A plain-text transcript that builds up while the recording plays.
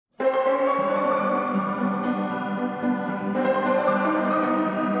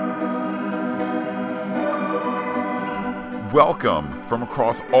Welcome from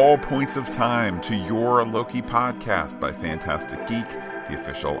across all points of time to your Loki podcast by Fantastic Geek, the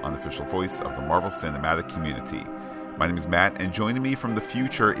official, unofficial voice of the Marvel Cinematic Community. My name is Matt, and joining me from the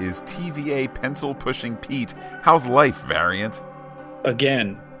future is TVA pencil-pushing Pete. How's life, Variant?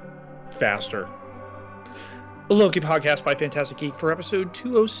 Again, faster. The Loki podcast by Fantastic Geek for episode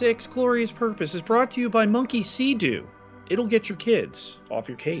 206, Glorious Purpose, is brought to you by Monkey See-Do. It'll get your kids off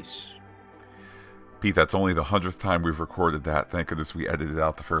your case. Pete, that's only the 100th time we've recorded that. Thank goodness we edited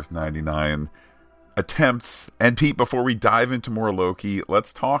out the first 99 attempts. And Pete, before we dive into more Loki,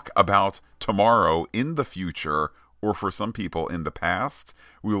 let's talk about tomorrow in the future, or for some people in the past.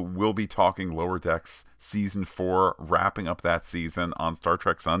 We'll be talking Lower Decks Season 4, wrapping up that season on Star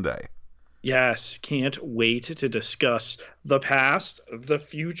Trek Sunday. Yes, can't wait to discuss the past, the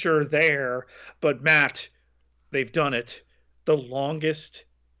future there. But Matt, they've done it. The longest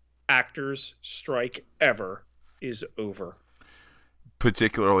actors strike ever is over.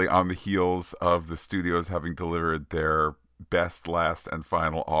 Particularly on the heels of the studios having delivered their best, last, and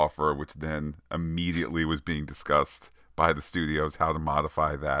final offer, which then immediately was being discussed by the studios, how to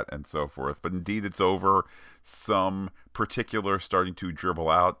modify that and so forth. But indeed, it's over. Some particulars starting to dribble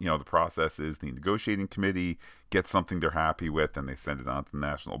out. You know, the process is the negotiating committee gets something they're happy with, and they send it on to the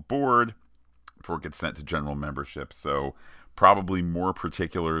national board before it gets sent to general membership. So probably more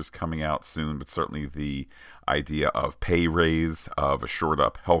particulars coming out soon, but certainly the idea of pay raise, of a shored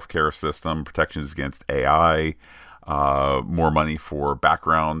up healthcare system, protections against AI, more money for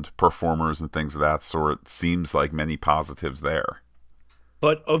background performers and things of that sort. Seems like many positives there.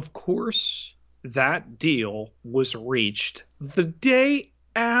 But of course, that deal was reached the day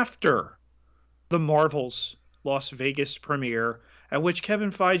after the Marvel's Las Vegas premiere, at which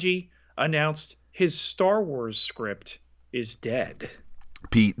Kevin Feige announced his Star Wars script is dead.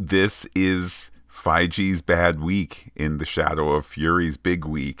 Pete, this is Feige's bad week in the shadow of Fury's big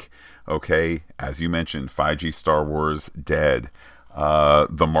week. Okay, as you mentioned, Feige's Star Wars dead.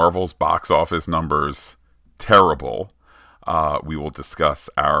 The Marvel's box office numbers terrible. We will discuss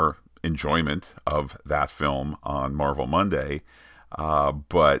our enjoyment of that film on Marvel Monday.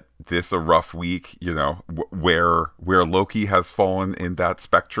 But this a rough week, you know, where Loki has fallen in that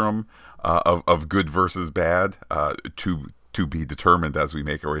spectrum of good versus bad, to be determined as we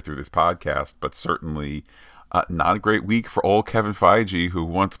make our way through this podcast. But certainly not a great week for old Kevin Feige, who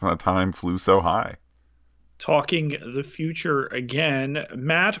once upon a time flew so high. Talking the future again,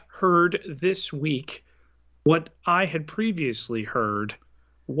 Matt heard this week what I had previously heard.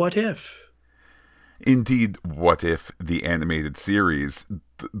 What if? Indeed, what if the animated series?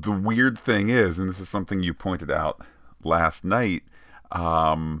 The weird thing is, and this is something you pointed out last night,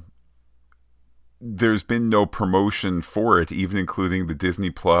 there's been no promotion for it, even including the Disney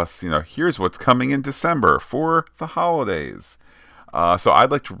Plus, you know, here's what's coming in December for the holidays. So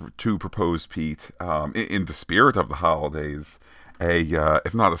I'd like to propose, Pete, in the spirit of the holidays,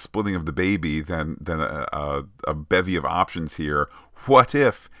 if not a splitting of the baby, then a bevy of options here. What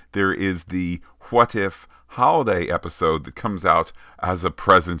if there is the What If holiday episode that comes out as a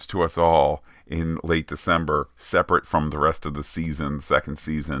present to us all in late December, separate from the rest of the season, the second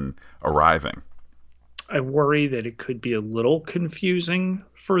season arriving? I worry that it could be a little confusing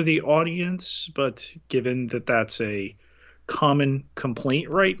for the audience, but given that that's a common complaint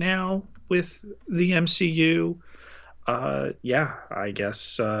right now with the MCU, I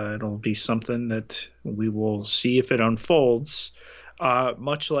guess it'll be something that we will see if it unfolds.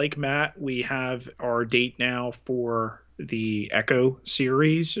 Much like Matt, we have our date now for the Echo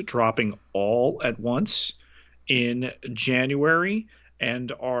series dropping all at once in January.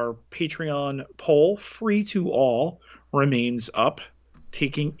 And our Patreon poll, free to all, remains up,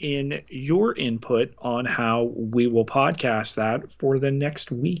 taking in your input on how we will podcast that for the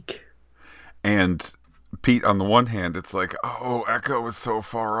next week. And Pete, on the one hand, it's like, oh, Echo is so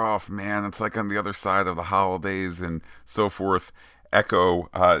far off, man. It's like on the other side of the holidays and so forth.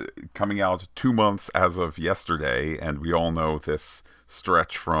 Echo coming out 2 months as of yesterday, and we all know this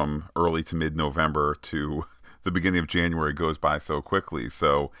stretch from early to mid-November to the beginning of January goes by so quickly.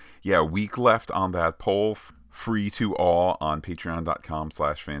 So yeah, a week left on that poll, free to all on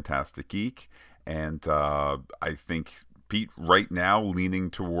patreon.com/fantasticgeek. And I think, Pete, right now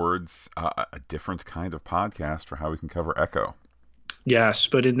leaning towards a different kind of podcast for how we can cover Echo. Yes,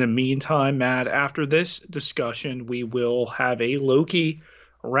 but in the meantime, Matt, after this discussion, we will have a Loki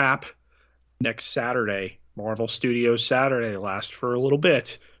wrap next Saturday. Marvel Studios Saturday, last for a little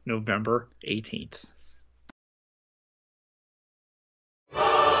bit, November 18th.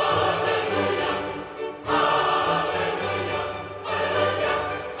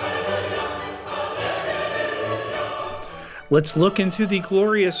 Let's look into the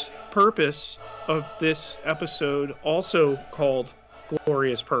glorious purpose of this episode, also called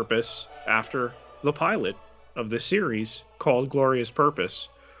Glorious Purpose, after the pilot of the series called Glorious Purpose,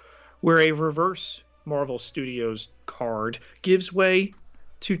 where a reverse Marvel Studios card gives way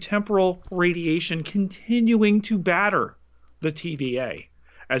to temporal radiation continuing to batter the TVA,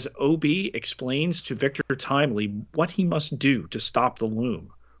 as OB explains to Victor Timely what he must do to stop the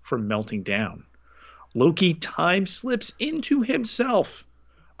loom from melting down. Loki time slips into himself,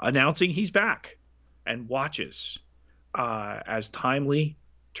 announcing he's back, and watches as Timely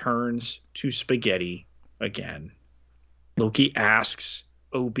turns to spaghetti again. Loki asks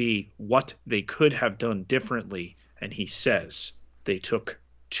OB what they could have done differently, and he says they took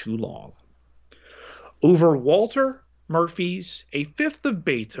too long. Over Walter Murphy's A Fifth of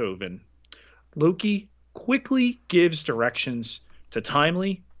Beethoven, Loki quickly gives directions to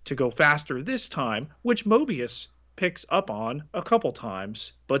Timely to go faster this time, which Mobius picks up on a couple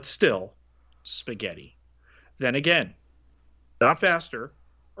times, but still spaghetti. Then again, not faster,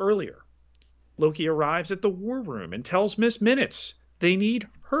 earlier. Loki arrives at the war room and tells Miss Minutes they need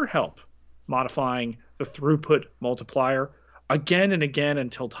her help, modifying the throughput multiplier again and again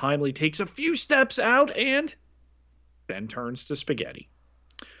until Timely takes a few steps out and then turns to spaghetti.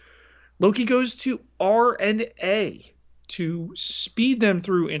 Loki goes to R&A to speed them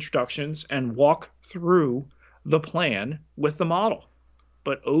through introductions and walk through the plan with the model.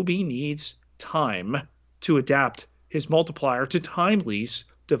 But OB needs time to adapt his multiplier to Timely's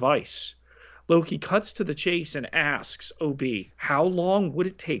device. Loki cuts to the chase and asks OB how long would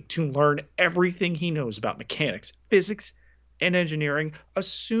it take to learn everything he knows about mechanics, physics, and engineering,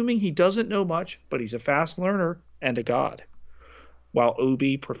 assuming he doesn't know much, but he's a fast learner and a god. While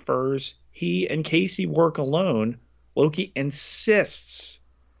OB prefers he and Casey work alone, Loki insists.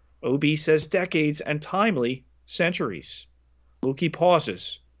 OB says decades and Timely centuries. Loki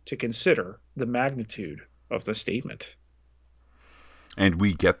pauses to consider the magnitude of the statement. And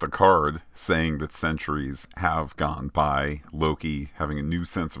we get the card saying that centuries have gone by. Loki having a new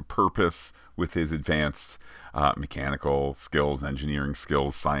sense of purpose with his advanced mechanical skills, engineering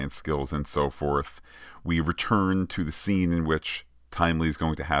skills, science skills, and so forth. We return to the scene in which Timely is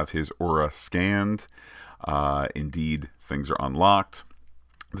going to have his aura scanned. Indeed, things are unlocked.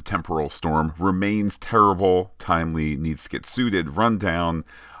 The temporal storm remains terrible. Timely needs to get suited, run down,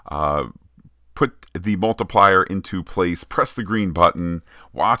 put the multiplier into place, press the green button,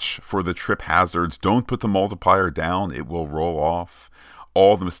 watch for the trip hazards. Don't put the multiplier down, it will roll off.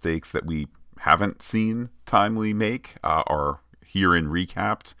 All the mistakes that we haven't seen Timely make are herein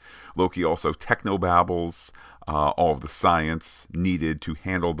recapped. Loki also technobabbles all of the science needed to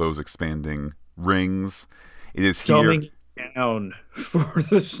handle those expanding rings. It is here dumbing down for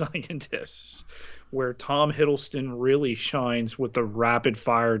the scientists, where Tom Hiddleston really shines with the rapid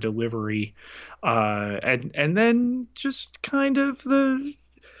fire delivery, and then just kind of the,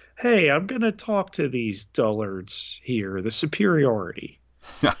 hey, I'm gonna talk to these dullards here, the superiority.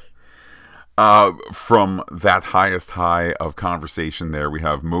 From that highest high of conversation there, we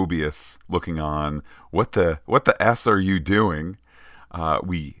have Mobius looking on. What the S are you doing?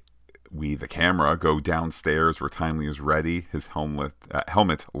 We, the camera, go downstairs where Timely is ready, his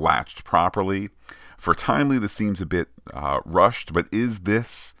helmet latched properly. For Timely, this seems a bit rushed, but is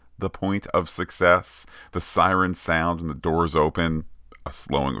this the point of success? The siren sound and the doors open, a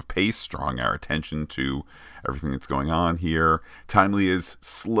slowing of pace, drawing our attention to everything that's going on here. Timely is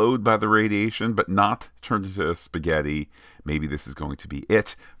slowed by the radiation, but not turned into spaghetti. Maybe this is going to be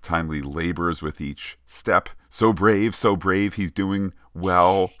it. Timely labors with each step. So brave, he's doing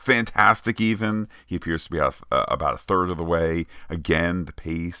well. Fantastic even. He appears to be about a third of the way. Again, the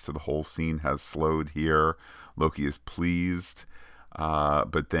pace to the whole scene has slowed here. Loki is pleased.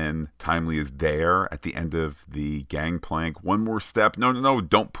 But then Timely is there at the end of the gangplank. One more step. No,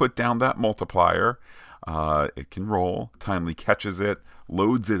 don't put down that multiplier. It can roll. Timely catches it,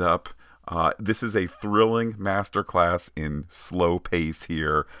 loads it up. This is a thrilling masterclass in slow pace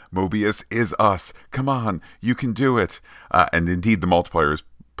here. Mobius is us. Come on, you can do it. And indeed, the multiplier is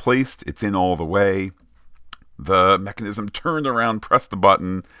placed. It's in all the way. The mechanism turned around, pressed the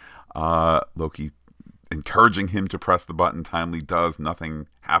button. Loki encouraging him to press the button. Timely does. Nothing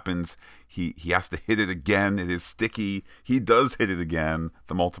happens. He has to hit it again. It is sticky. He does hit it again.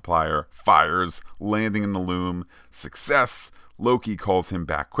 The multiplier fires, landing in the loom. Success. Loki calls him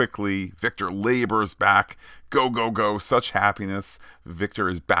back quickly. Victor labors back. Go, go, go. Such happiness. Victor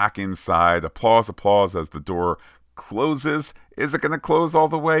is back inside. Applause, applause as the door closes. Is it going to close all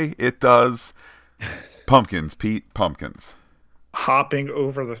the way? It does. Pumpkins, Pete. Pumpkins. Hopping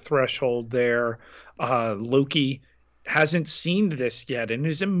over the threshold there. Loki hasn't seen this yet and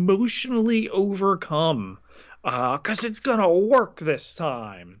is emotionally overcome because it's gonna work this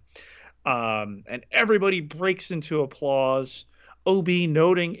time. And everybody breaks into applause. OB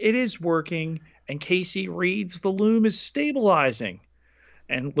noting it is working, and Casey reads the loom is stabilizing.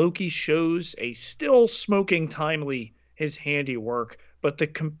 And Loki shows a still smoking Timely his handiwork, but the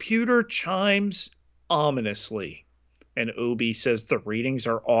computer chimes ominously. And Obi says the readings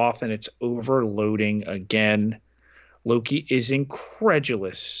are off and it's overloading again. Loki is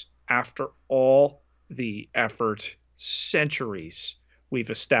incredulous after all the effort, centuries we've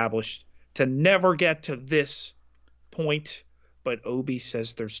established to never get to this point. But Obi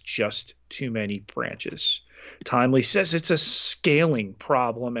says there's just too many branches. Timely says it's a scaling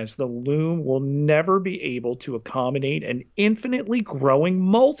problem as the loom will never be able to accommodate an infinitely growing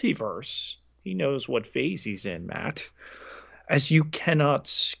multiverse. He knows what phase he's in, Matt, as you cannot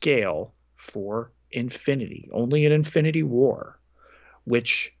scale for infinity, only an infinity war,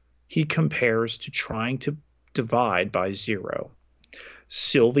 which he compares to trying to divide by zero.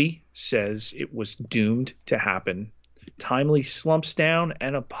 Sylvie says it was doomed to happen. Timely slumps down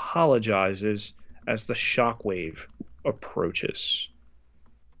and apologizes as the shockwave approaches.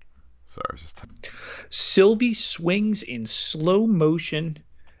 Sorry, just Sylvie swings in slow motion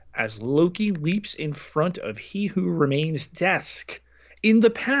as Loki leaps in front of He Who Remains' desk in the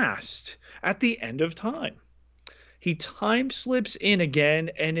past at the end of time. He time slips in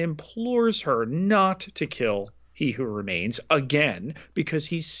again and implores her not to kill He Who Remains again because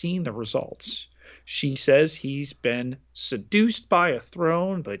he's seen the results. She says he's been seduced by a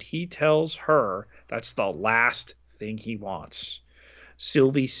throne, but he tells her that's the last thing he wants.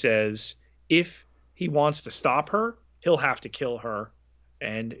 Sylvie says if he wants to stop her, he'll have to kill her.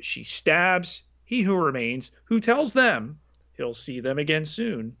 And she stabs He Who Remains, who tells them he'll see them again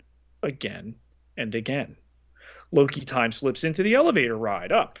soon, again and again. Loki time slips into the elevator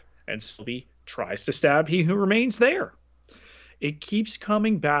ride up, and Sylvie tries to stab He Who Remains there. It keeps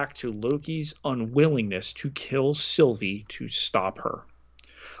coming back to Loki's unwillingness to kill Sylvie to stop her.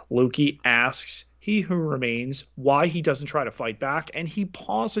 Loki asks He Who Remains why he doesn't try to fight back, and he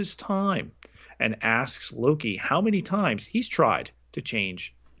pauses time and asks Loki how many times he's tried to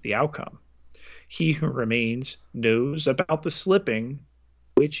change the outcome. He Who Remains knows about the slipping,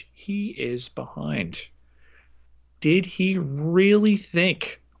 which he is behind. Did he really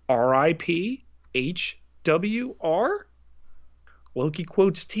think R.I.P. HWR? Loki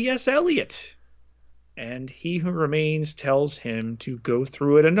quotes T.S. Eliot, and He Who Remains tells him to go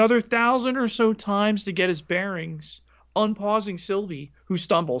through it another 1,000 or so times to get his bearings, unpausing Sylvie, who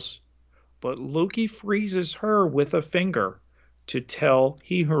stumbles. But Loki freezes her with a finger to tell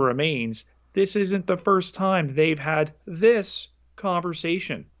He Who Remains this isn't the first time they've had this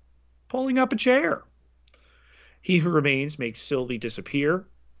conversation, pulling up a chair. He Who Remains makes Sylvie disappear,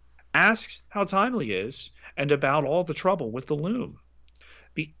 asks how Timely is, and about all the trouble with the loom.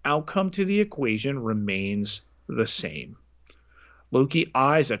 The outcome to the equation remains the same. Loki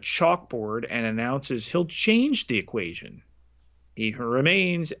eyes a chalkboard and announces he'll change the equation. He Who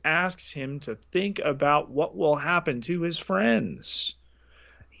Remains asks him to think about what will happen to his friends.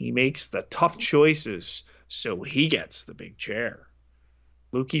 He makes the tough choices, so he gets the big chair.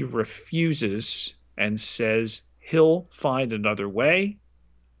 Loki refuses and says he'll find another way.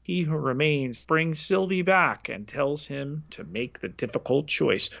 He Who Remains brings Sylvie back and tells him to make the difficult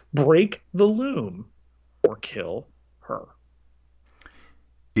choice: break the loom or kill her.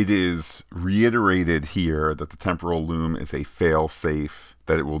 it is reiterated here that the temporal loom is a fail-safe,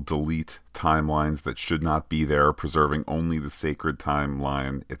 that it will delete timelines that should not be there, preserving only the sacred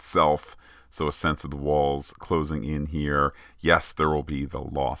timeline itself. So a sense of the walls closing in here. Yes, there will be the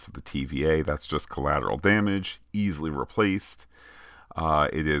loss of the TVA. That's just collateral damage, easily replaced.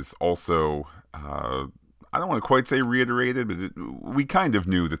 It is also, I don't want to quite say reiterated, but we kind of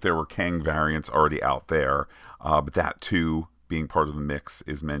knew that there were Kang variants already out there. But that too, being part of the mix,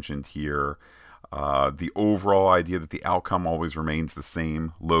 is mentioned here. The overall idea that the outcome always remains the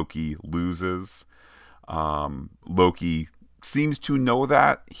same. Loki loses. Loki seems to know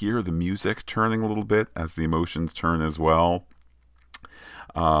that. Hear the music turning a little bit as the emotions turn as well.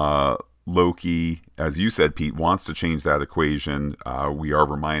 Loki, as you said, Pete, wants to change that equation. We are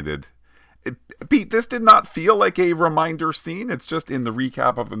reminded. Pete, this did not feel like a reminder scene. It's just in the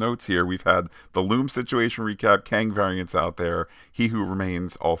recap of the notes here. We've had the Loom situation recap, Kang variants out there. He Who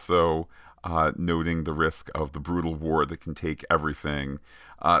Remains also noting the risk of the brutal war that can take everything.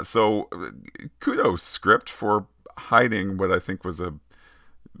 So kudos script for hiding what I think was a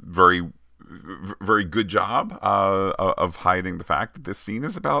very very good job of hiding the fact that this scene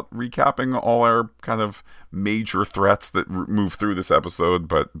is about recapping all our kind of major threats that move through this episode,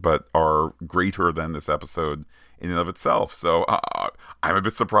 but are greater than this episode in and of itself. So I'm a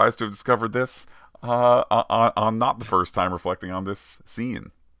bit surprised to have discovered this on not the first time reflecting on this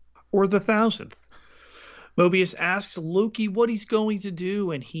scene. Or the 1,000th. Mobius asks Loki what he's going to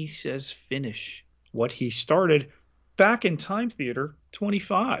do, and he says finish what he started back in Time Theater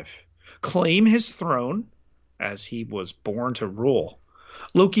 25. Claim his throne, as he was born to rule.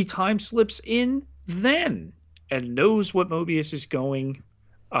 Loki time slips in then and knows what Mobius is going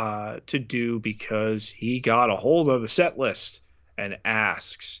to do because he got a hold of the set list and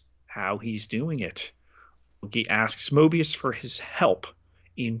asks how he's doing it. Loki asks Mobius for his help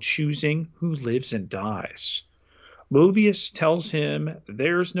in choosing who lives and dies. Mobius tells him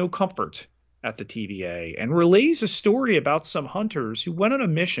there's no comfort at the TVA and relays a story about some hunters who went on a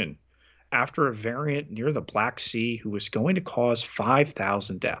mission after a variant near the Black Sea who was going to cause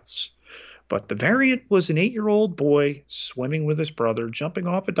 5,000 deaths. But the variant was an 8-year-old boy swimming with his brother, jumping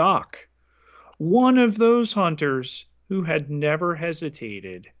off a dock. One of those hunters who had never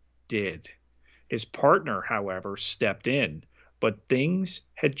hesitated did. His partner, however, stepped in, but things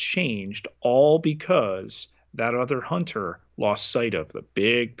had changed all because that other hunter lost sight of the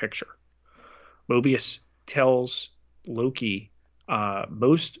big picture. Mobius tells Loki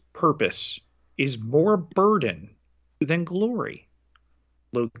most purpose is more burden than glory.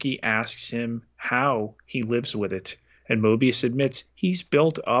 Loki asks him how he lives with it, and Mobius admits he's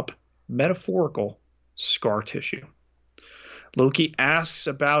built up metaphorical scar tissue. Loki asks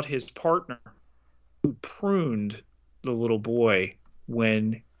about his partner who pruned the little boy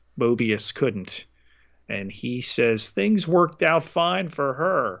when Mobius couldn't, and he says things worked out fine for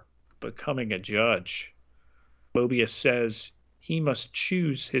her becoming a judge. Mobius says he must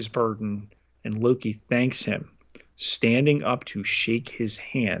choose his burden, and Loki thanks him, standing up to shake his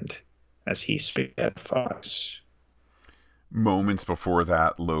hand as he spaghettifies. Moments before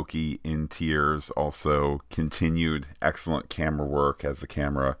that, Loki, in tears, also continued excellent camera work as the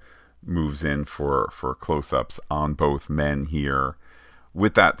camera moves in for close-ups on both men here.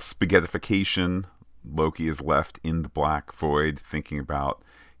 With that spaghettification, Loki is left in the black void thinking about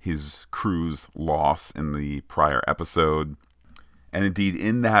his crew's loss in the prior episode. And indeed,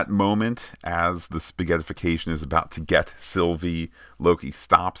 in that moment, as the spaghettification is about to get Sylvie, Loki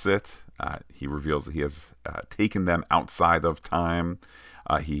stops it. He reveals that he has taken them outside of time.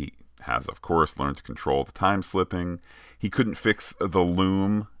 He has, of course, learned to control the time slipping. He couldn't fix the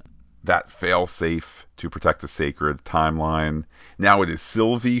loom, that fail-safe to protect the sacred timeline. Now it is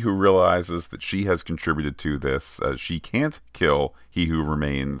Sylvie who realizes that she has contributed to this. She can't kill he who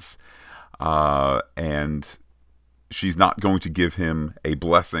remains. And she's not going to give him a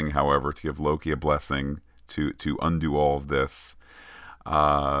blessing, however, to give Loki a blessing to undo all of this.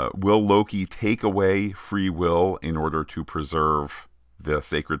 Will Loki take away free will in order to preserve the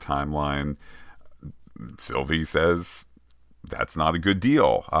sacred timeline? Sylvie says that's not a good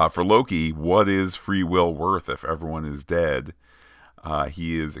deal. For Loki, what is free will worth if everyone is dead?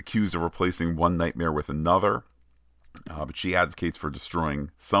 He is accused of replacing one nightmare with another, but she advocates for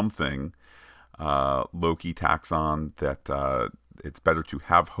destroying something. Loki tacks on that it's better to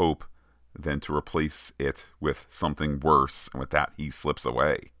have hope than to replace it with something worse, and with that, he slips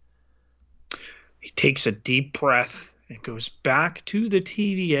away. He takes a deep breath and goes back to the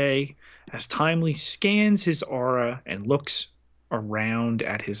TVA as Timely scans his aura and looks around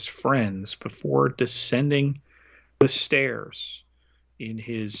at his friends before descending the stairs in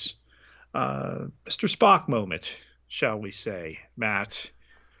his Mr. Spock moment, shall we say, Matt,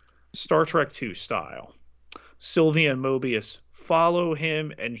 Star Trek II style. Sylvie and Mobius follow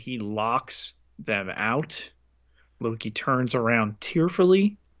him and he locks them out. Loki turns around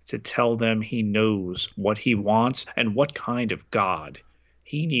tearfully to tell them he knows what he wants and what kind of god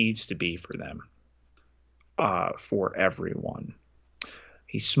he needs to be for them, for everyone.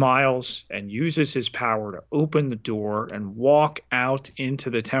 He smiles and uses his power to open the door and walk out into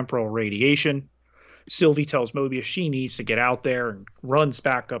the temporal radiation. Sylvie tells Mobius she needs to get out there and runs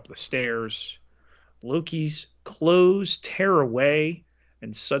back up the stairs. Loki's clothes tear away,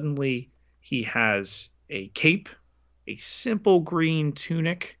 and suddenly he has a cape, a simple green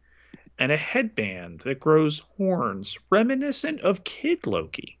tunic, and a headband that grows horns reminiscent of Kid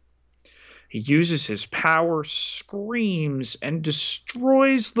Loki. He uses his power, screams, and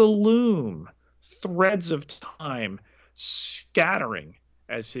destroys the loom, threads of time scattering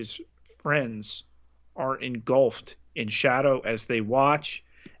as his friends are engulfed in shadow as they watch,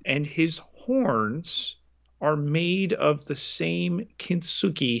 and his horns are made of the same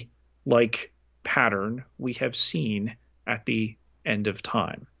kintsugi like pattern we have seen at the end of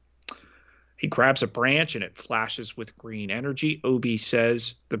time. He grabs a branch and it flashes with green energy. Obi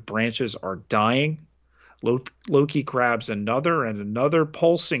says the branches are dying. Loki grabs another and another,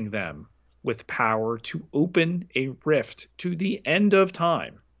 pulsing them with power to open a rift to the end of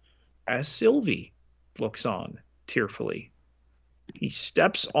time as Sylvie looks on tearfully. He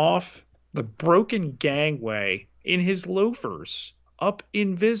steps off the broken gangway in his loafers up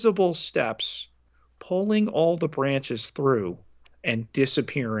invisible steps, pulling all the branches through and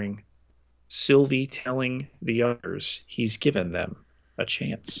disappearing. Sylvie telling the others he's given them a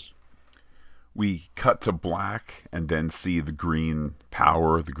chance. We cut to black and then see the green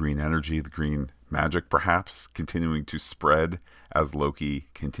power, the green energy, the green magic perhaps continuing to spread as Loki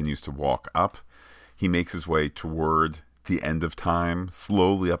continues to walk up. He makes his way toward the end of time,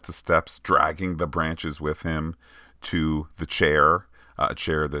 slowly up the steps, dragging the branches with him to the chair, a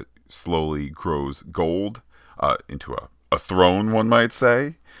chair that slowly grows gold into a throne, one might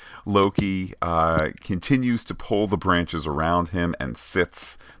say. Loki continues to pull the branches around him and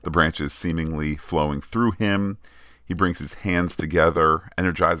sits, the branches seemingly flowing through him. He brings his hands together,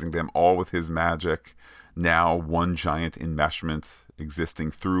 energizing them all with his magic. Now one giant enmeshment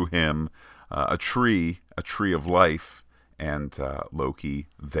existing through him, a tree of life, and Loki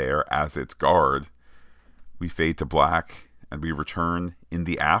there as its guard. We fade to black, and we return in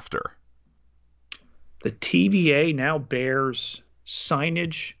the after. The TVA now bears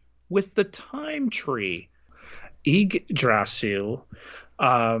signage with the time tree, Yggdrasil,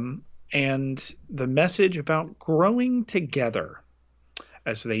 and the message about growing together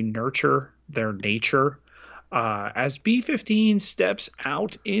as they nurture their nature. As B-15 steps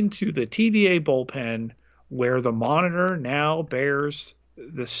out into the TVA bullpen, where the monitor now bears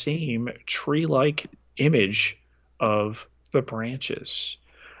the same tree-like image of the branches.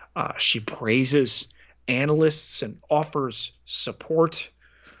 She praises analysts and offers support.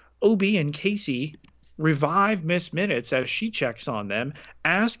 Obi and Casey revive Miss Minutes as she checks on them,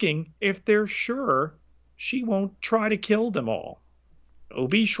 asking if they're sure she won't try to kill them all.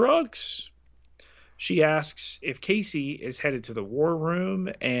 Obi shrugs. She asks if Casey is headed to the war room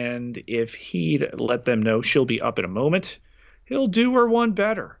and if he'd let them know she'll be up in a moment, he'll do her one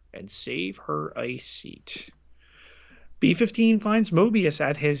better and save her a seat. B-15 finds Mobius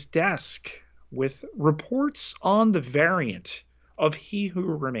at his desk with reports on the variant of He Who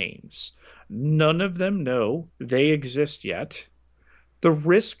Remains. None of them know they exist yet. The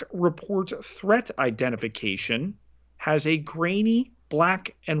risk report threat identification has a grainy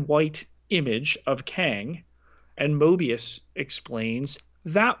black and white image of Kang, and Mobius explains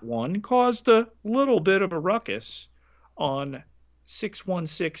that one caused a little bit of a ruckus on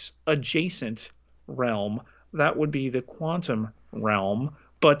 616 adjacent realm. That would be the quantum realm,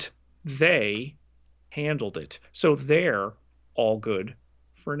 but they handled it. So they're all good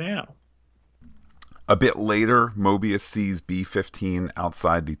for now. A bit later, Mobius sees B-15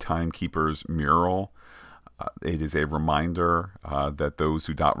 outside the Timekeeper's mural. It is a reminder that those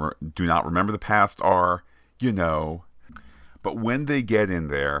who do not remember the past are, But when they get in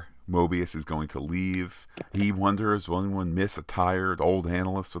there, Mobius is going to leave. He wonders, will anyone miss a tired old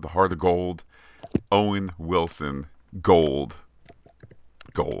analyst with a heart of gold? Owen Wilson, gold.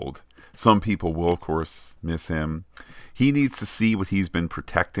 Gold. Some people will, of course, miss him. He needs to see what he's been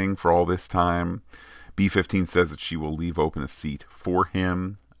protecting for all this time. B-15 says that she will leave open a seat for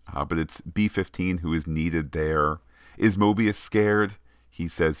him. But it's B-15 who is needed there. Is Mobius scared? He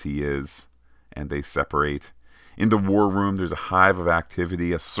says he is. And they separate. In the war room, there's a hive of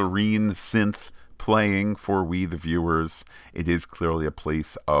activity, a serene synth playing for we, the viewers. It is clearly a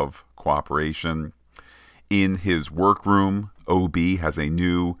place of cooperation. In his workroom, OB has a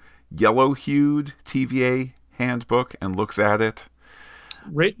new yellow-hued TVA handbook and looks at it.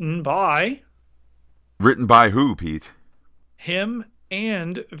 Written by who, Pete? Him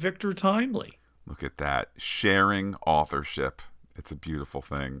and Victor Timely. Look at that. Sharing authorship. It's a beautiful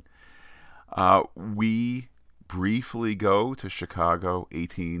thing. We briefly go to Chicago,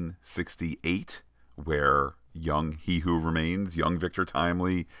 1868, where young He Who Remains, young Victor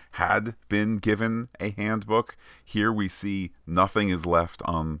Timely, had been given a handbook. Here we see nothing is left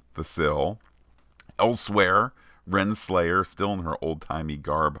on the sill. Elsewhere, Renslayer, still in her old-timey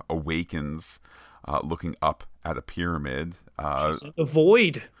garb, awakens, looking up at a pyramid. She's in the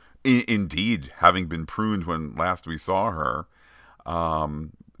void. Indeed, having been pruned when last we saw her.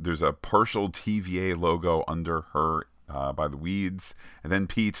 There's a partial TVA logo under her by the weeds. And then,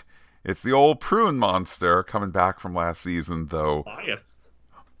 Pete, it's the old prune monster coming back from last season, though.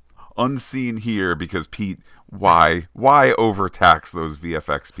 unseen here because Pete, why overtax those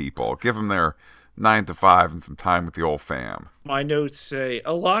VFX people? Give them their 9 to 5 and some time with the old fam. My notes say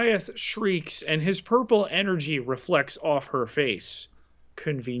Eliath shrieks and his purple energy reflects off her face.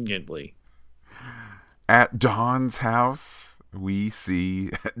 Conveniently. At Don's house, we see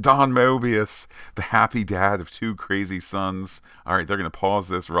Don Mobius, the happy dad of 2 crazy sons. All right, they're going to pause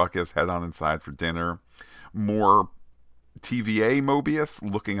this ruckus, head on inside for dinner. More TVA Mobius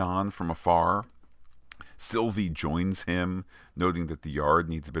looking on from afar. Sylvie joins him, noting that the yard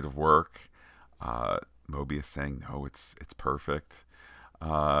needs a bit of work. Mobius saying, no, it's perfect.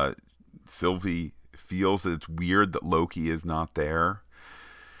 Sylvie feels that it's weird that Loki is not there.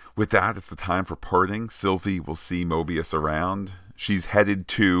 With that, it's the time for parting. Sylvie will see Mobius around. She's headed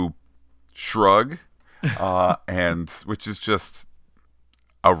to Shrug, and which is just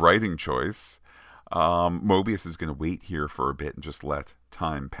a writing choice. Mobius is going to wait here for a bit and just let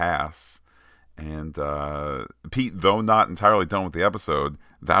time pass. And Pete, though not entirely done with the episode,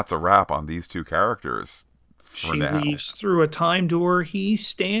 that's a wrap on these 2 characters for She now. leaves through a time door. He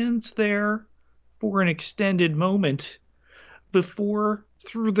stands there for an extended moment before,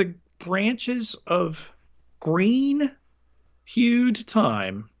 through the branches of green-hued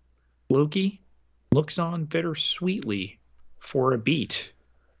time, Loki looks on bittersweetly for a beat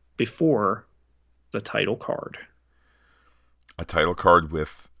before the title card. A title card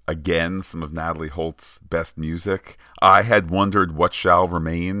with, again, some of Natalie Holt's best music. I had wondered what shall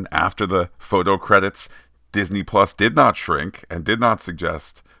remain after the photo credits. Disney Plus did not shrink and did not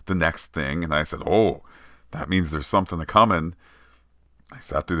suggest the next thing. And I said, oh, that means there's something coming. I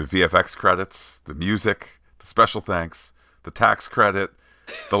sat through the VFX credits, the music, the special thanks, the tax credit,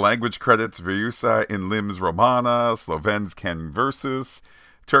 the language credits, Virusa in Limbs Romana, Slovens Ken Versus,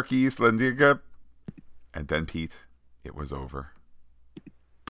 Turkey Islandiga, and then, Pete, it was over.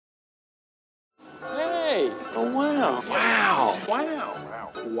 Hey! Oh, wow. Wow. Wow.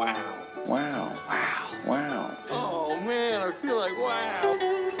 Wow. Wow. Wow. Wow. Oh, man, I feel like wow.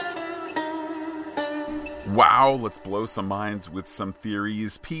 Wow, let's blow some minds with some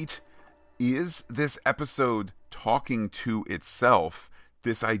theories. Pete, is this episode talking to itself?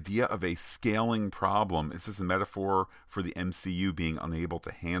 This idea of a scaling problem, is this a metaphor for the MCU being unable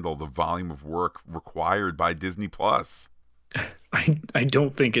to handle the volume of work required by Disney Plus? I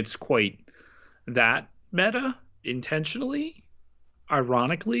don't think it's quite that meta intentionally.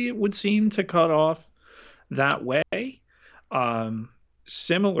 Ironically, it would seem to cut off that way.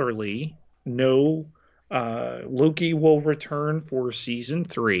 Similarly, no Loki will return for season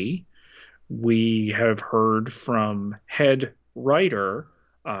 3. We have heard from head writer,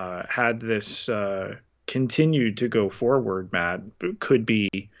 had this continued to go forward, Matt, could be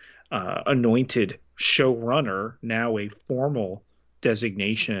anointed showrunner, now a formal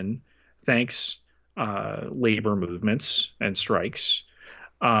designation, thanks labor movements and strikes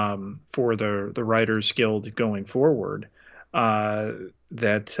for the Writers Guild going forward, that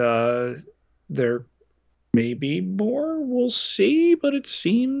there may be more. We'll see, but it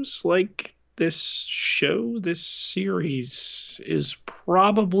seems like this series is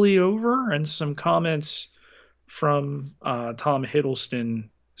probably over, and some comments from Tom Hiddleston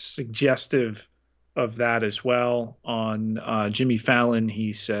suggestive of that as well. On Jimmy Fallon,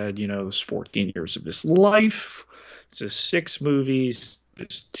 he said, it's 14 years of his life. It's 6 movies.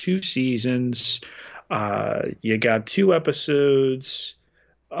 It's 2 seasons. You got 2 episodes,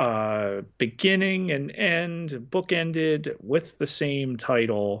 beginning and end, bookended with the same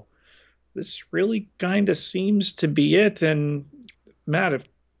title. This really kind of seems to be it. And Matt, if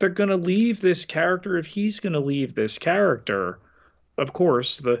they're going to leave this character, if he's going to leave this character, of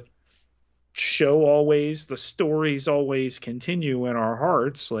course, the stories always continue in our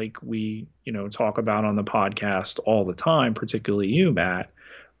hearts, like we, talk about on the podcast all the time, particularly you, Matt.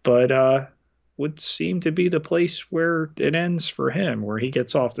 But would seem to be the place where it ends for him, where he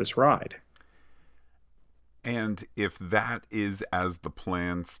gets off this ride. And if that is as the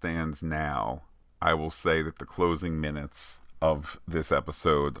plan stands now, I will say that the closing minutes of this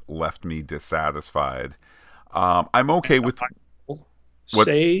episode left me dissatisfied. I'm okay with what?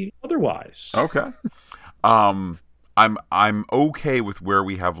 Say otherwise. Okay. I'm okay with where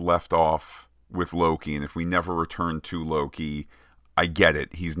we have left off with Loki, and if we never return to Loki, I get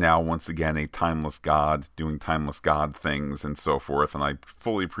it. He's now once again a timeless god doing timeless god things and so forth, and I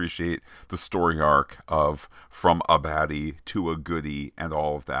fully appreciate the story arc of from a baddie to a goodie and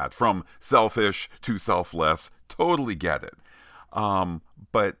all of that. From selfish to selfless. Totally get it.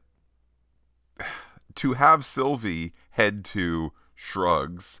 But to have Sylvie head to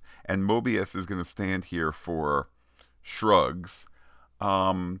Shrugs, and Mobius is going to stand here for Shrugs,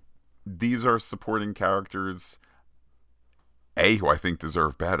 these are supporting characters, A, who I think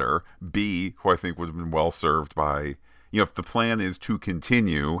deserve better, B, who I think would have been well served by, if the plan is to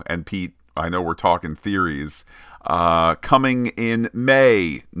continue, and Pete, I know we're talking theories, coming in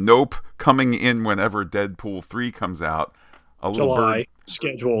May, nope, coming in whenever Deadpool 3 comes out, a little bird. July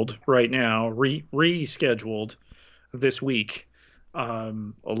scheduled right now, rescheduled this week,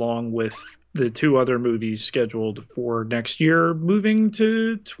 along with the two other movies scheduled for next year, moving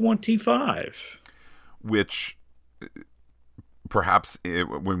to 25. Which perhaps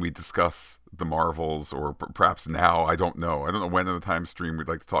when we discuss the Marvels, or perhaps now, I don't know when in the time stream we'd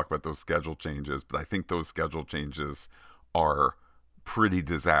like to talk about those schedule changes, but I think those schedule changes are pretty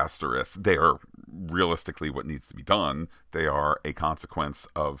disastrous. They are realistically what needs to be done. They are a consequence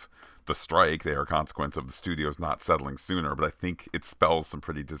of the strike. They are a consequence of the studios not settling sooner, but I think it spells some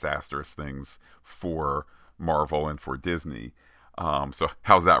pretty disastrous things for Marvel and for Disney. So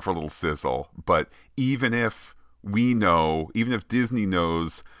how's that for a little sizzle? But even if Disney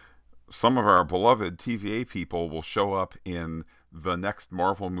knows some of our beloved TVA people will show up in the next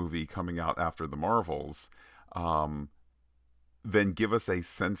Marvel movie coming out after the Marvels, then give us a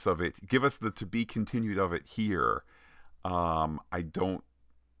sense of it. Give us the to be continued of it here.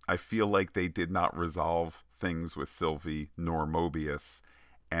 I feel like they did not resolve things with Sylvie nor Mobius,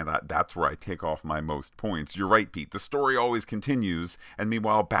 and that's where I take off my most points. You're right, Pete. The story always continues, and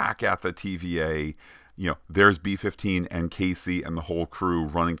meanwhile, back at the TVA, there's B-15 and Casey and the whole crew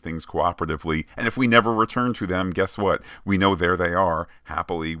running things cooperatively. And if we never return to them, guess what? We know there they are,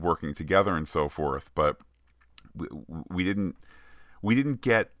 happily working together and so forth. But we didn't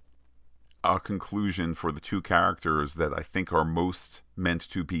get a conclusion for the two characters that I think are most meant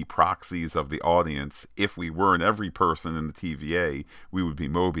to be proxies of the audience. If we were in every person in the TVA, we would be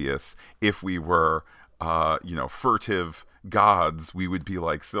Mobius. If we were, furtive gods, we would be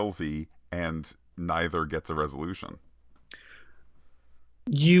like Sylvie, and neither gets a resolution.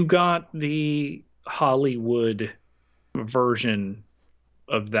 You got the Hollywood version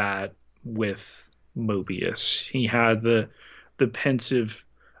of that with Mobius. He had the pensive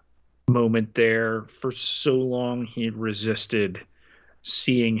moment there. For so long he had resisted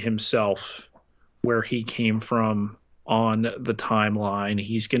seeing himself where he came from on the timeline.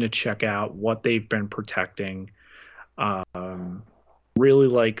 He's going to check out what they've been protecting. Really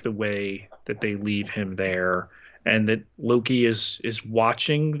like the way that they leave him there, and that Loki is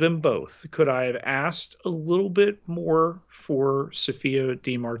watching them both. Could I have asked a little bit more for Sophia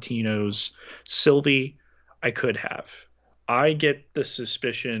DiMartino's Sylvie? I could have. I get the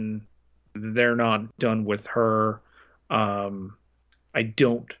suspicion they're not done with her. I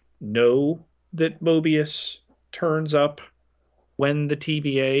don't know that Mobius turns up when the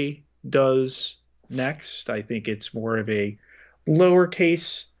TVA does next. I think it's more of a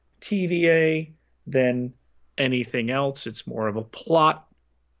lowercase TVA than anything else. It's more of a plot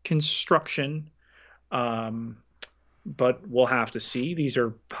construction. But we'll have to see. These are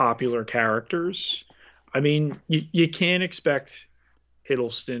popular characters. I mean, you can't expect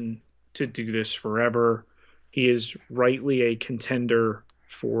Hiddleston to do this forever. He is rightly a contender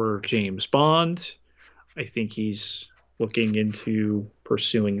for James Bond. I think he's looking into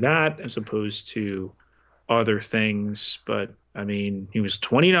pursuing that as opposed to other things. But I mean, he was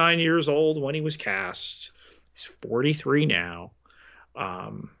 29 years old when he was cast. He's 43 now.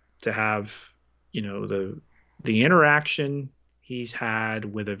 To have, the interaction he's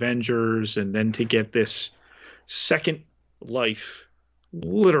had with Avengers, and then to get this second life,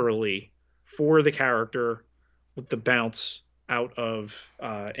 literally, for the character with the bounce out of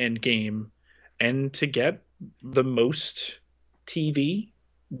Endgame, and to get the most TV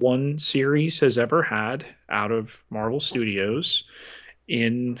one series has ever had out of Marvel Studios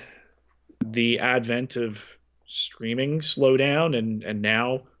in the advent of streaming slowdown and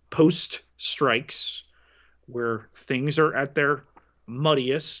now post strikes, where things are at their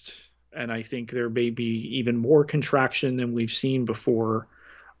muddiest, and I think there may be even more contraction than we've seen before.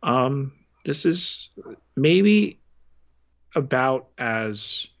 This is maybe about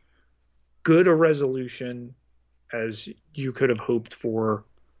as good a resolution as you could have hoped for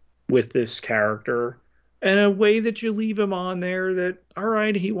with this character, and a way that you leave him on there that, all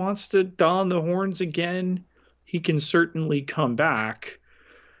right, he wants to don the horns again, he can certainly come back.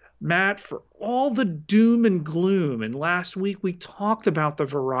 Matt, for all the doom and gloom, and last week we talked about the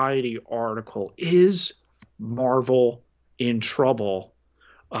Variety article, is Marvel in trouble?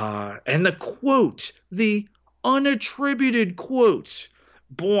 And the quote, the unattributed quote,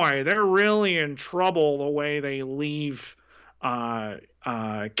 boy, they're really in trouble the way they leave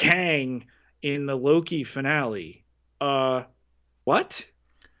Kang in the Loki finale. What?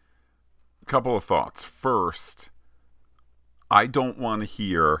 couple of thoughts. First, I don't want to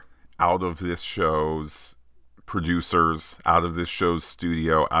hear out of this show's producers, out of this show's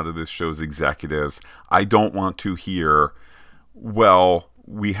studio, out of this show's executives, I don't want to hear, well,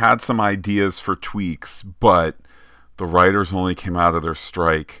 we had some ideas for tweaks, but the writers only came out of their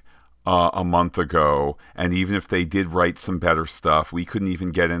strike a month ago, and even if they did write some better stuff, we couldn't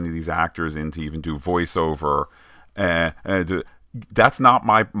even get any of these actors in to even do voiceover. That's not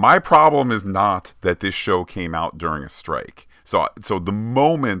my problem. Is not that this show came out during a strike. So the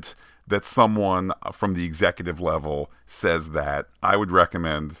moment that someone from the executive level says that, I would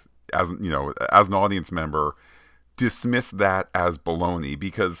recommend, as an audience member, dismiss that as baloney,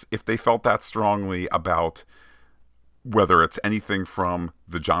 because if they felt that strongly about whether it's anything from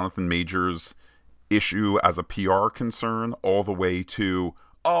the Jonathan Majors issue as a PR concern all the way to,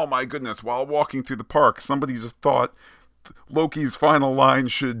 oh my goodness, while walking through the park, somebody just thought Loki's final line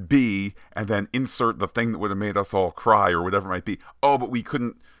should be, and then insert the thing that would have made us all cry or whatever it might be. Oh, but we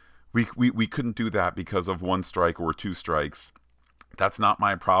couldn't do that because of one strike or two strikes. That's not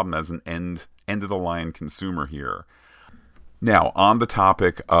my problem as an end of the line consumer here. Now, on the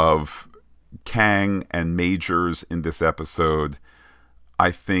topic of Kang and Majors in this episode,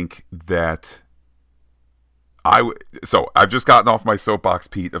 I think that so I've just gotten off my soapbox,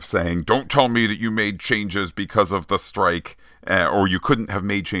 Pete, of saying, don't tell me that you made changes because of the strike, or you couldn't have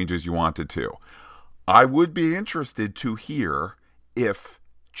made changes you wanted to. I would be interested to hear if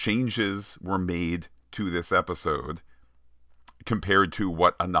changes were made to this episode compared to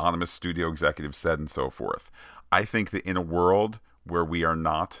what anonymous studio executives said and so forth. I think that in a world where we are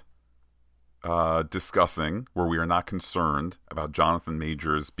not discussing, where we are not concerned about Jonathan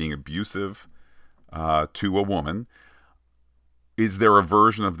Majors being abusive to a woman, is there a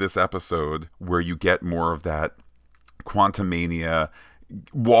version of this episode where you get more of that Quantumania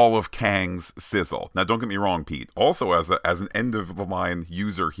Wall of Kang's sizzle? Now, don't get me wrong, Pete. Also, as an end of the line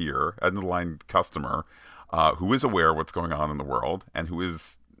user here, end of the line customer, who is aware of what's going on in the world and who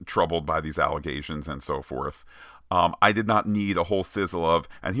is troubled by these allegations and so forth, I did not need a whole sizzle of,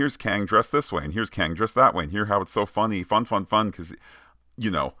 and here's Kang dressed this way, and here's Kang dressed that way, and here how it's so funny, fun, because,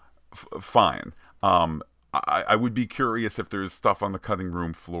 fine. I would be curious if there's stuff on the cutting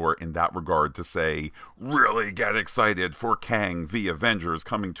room floor in that regard to say, really get excited for Kang the Avengers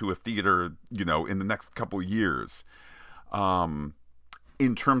coming to a theater, in the next couple of years.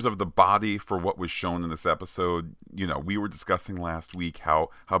 In terms of the body for what was shown in this episode, we were discussing last week how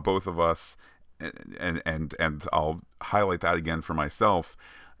both of us, and I'll highlight that again for myself,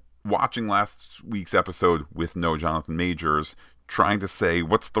 watching last week's episode with no Jonathan Majors, trying to say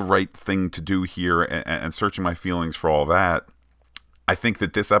what's the right thing to do here, and searching my feelings for all that. I think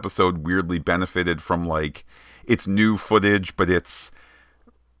that this episode weirdly benefited from, it's new footage, but it's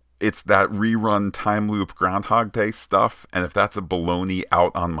that rerun time loop Groundhog Day stuff, and if that's a baloney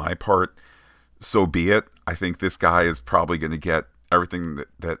out on my part, so be it. I think this guy is probably going to get everything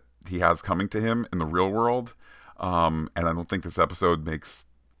that he has coming to him in the real world, and I don't think this episode makes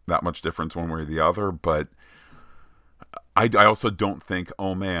that much difference one way or the other, but I also don't think,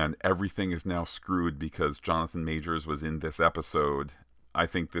 oh man, everything is now screwed because Jonathan Majors was in this episode. I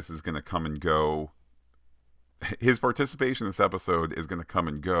think this is going to come and go. His participation in this episode is going to come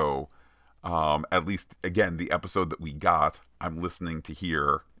and go. At least, again, the episode that we got, I'm listening to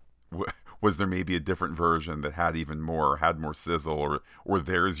hear, was there maybe a different version that had more sizzle, or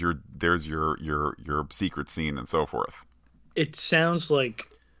there's your secret scene and so forth. It sounds like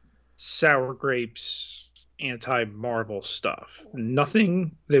sour grapes anti-Marvel stuff.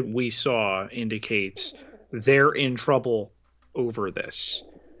 Nothing that we saw indicates they're in trouble over this.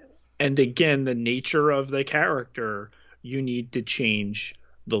 And again, the nature of the character, you need to change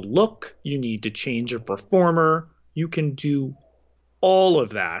the look, you need to change a performer. You can do all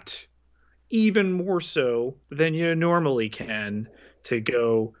of that, even more so than you normally can, to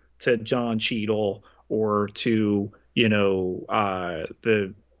go to John Cheadle or to,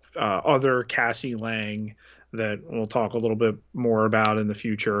 the other Cassie Lang that we'll talk a little bit more about in the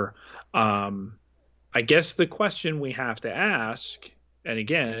future. I guess the question we have to ask, and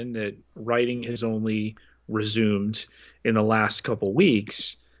again, that writing has only resumed in the last couple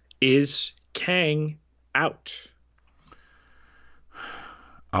weeks, is Kang out?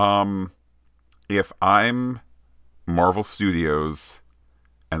 If I'm Marvel Studios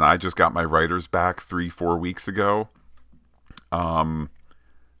and I just got my writers back 3-4 weeks ago,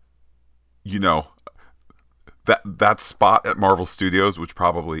 that spot at Marvel Studios, which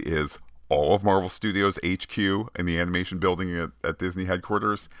probably is all of Marvel Studios HQ in the animation building at Disney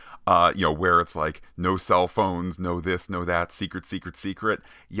headquarters, where it's like no cell phones, no this, no that, secret, secret, secret.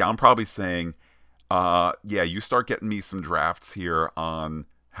 Yeah, I'm probably saying, you start getting me some drafts here on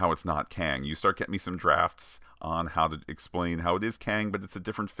how it's not Kang. You start getting me some drafts on how to explain how it is Kang, but it's a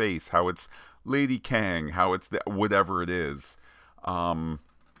different face, how it's Lady Kang, how it's whatever it is.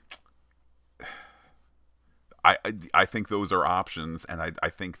 I think those are options, and I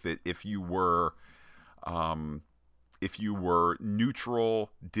think that if you were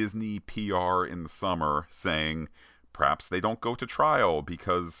neutral Disney PR in the summer saying perhaps they don't go to trial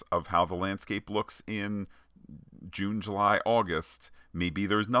because of how the landscape looks in June, July, August, maybe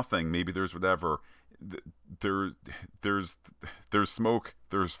there's nothing, maybe there's whatever. There's smoke,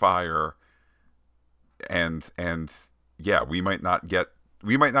 there's fire, and yeah, we might not get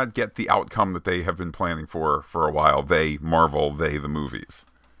the outcome that they have been planning for a while. They, Marvel, they, the movies.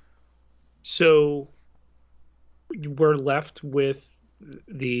 So we're left with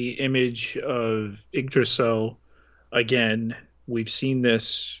the image of Yggdrasil again. We've seen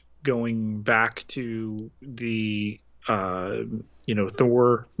this going back to the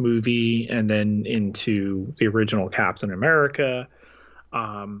Thor movie and then into the original Captain America.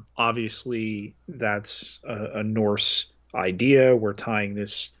 Obviously, that's a Norse idea. We're tying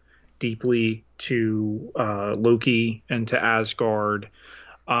this deeply to Loki and to Asgard.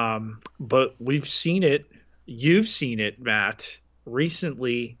 But we've seen it. You've seen it, Matt,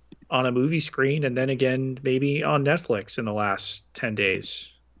 recently on a movie screen, and then again maybe on Netflix in the last 10 days.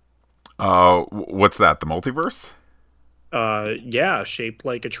 What's that? The multiverse? Yeah, shaped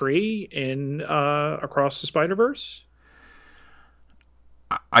like a tree in Across the Spider-Verse.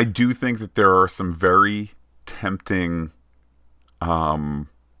 I do think that there are some very tempting.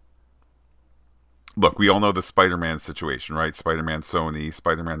 Look, we all know the Spider-Man situation, right? Spider-Man Sony,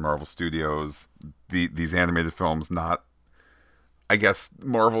 Spider-Man Marvel Studios, these animated films. Not, I guess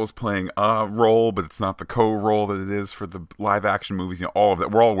Marvel is playing a role, but it's not the co-role that it is for the live-action movies. All of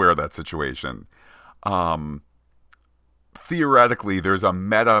that. We're all aware of that situation. Theoretically, there's a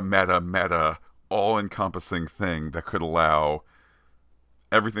meta, all-encompassing thing that could allow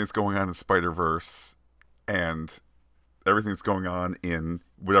everything that's going on in Spider-Verse and everything that's going on in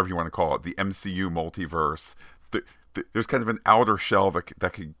whatever you want to call it, the MCU multiverse. There's kind of an outer shell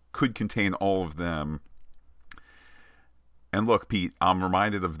that could contain all of them. And look, Pete, I'm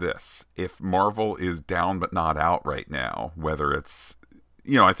reminded of this. If Marvel is down but not out right now, whether it's,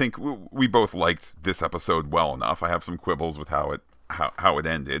 I think we both liked this episode well enough. I have some quibbles with how it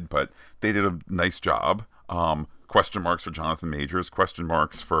ended, but they did a nice job. Question marks for Jonathan Majors, question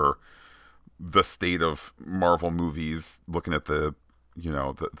marks for the state of Marvel movies, looking at the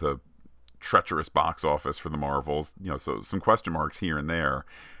treacherous box office for the Marvels, so some question marks here and there.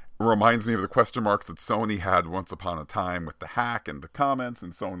 It reminds me of the question marks that Sony had once upon a time with the hack and the comments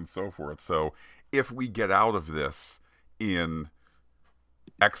and so on and so forth. So if we get out of this in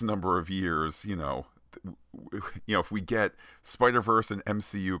X number of years, if we get Spider-Verse and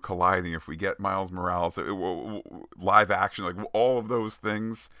MCU colliding, if we get Miles Morales, live action, like all of those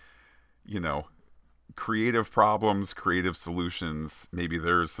things, creative problems, creative solutions, maybe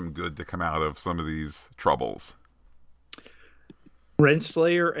there's some good to come out of some of these troubles.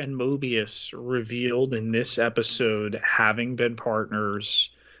 Renslayer and Mobius revealed in this episode having been partners,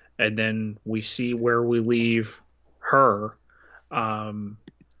 and then we see where we leave her,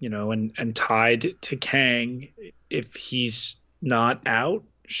 and tied to Kang. If he's not out,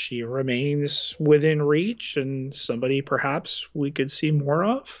 she remains within reach, and somebody perhaps we could see more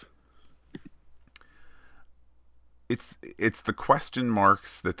of. It's the question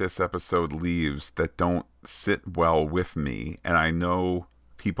marks that this episode leaves that don't sit well with me, and I know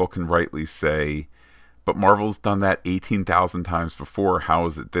people can rightly say, but Marvel's done that 18,000 times before. How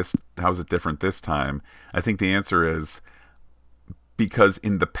is it different this time? I think the answer is because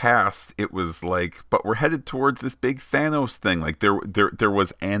in the past it was like, but we're headed towards this big Thanos thing. Like there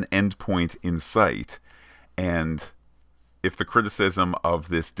was an end point in sight, and if the criticism of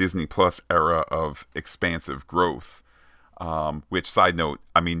this Disney Plus era of expansive growth, which, side note,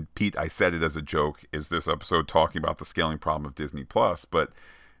 I mean, Pete, I said it as a joke, is this episode talking about the scaling problem of Disney Plus, but,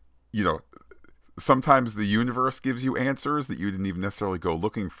 sometimes the universe gives you answers that you didn't even necessarily go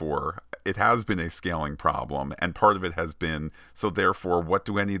looking for. It has been a scaling problem, and part of it has been, so therefore, what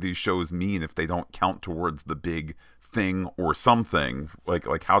do any of these shows mean if they don't count towards the big thing or something?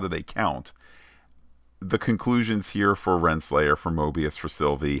 Like how do they count? The conclusions here for Renslayer, for Mobius, for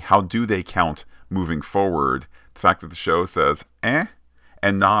Sylvie, how do they count moving forward? The fact that the show says, and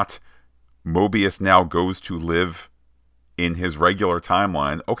not Mobius now goes to live in his regular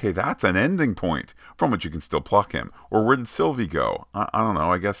timeline, okay, that's an ending point from which you can still pluck him. Or where did Sylvie go? I don't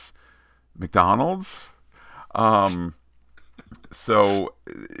know. I guess McDonald's. So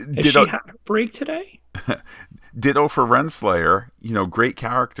Has she had a break today? ditto for Renslayer. Great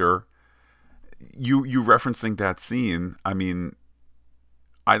character. You referencing that scene. I mean,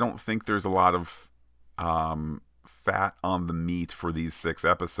 I don't think there's a lot of fat on the meat for these 6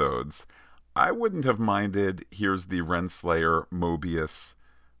 episodes. I wouldn't have minded, here's the Renslayer Mobius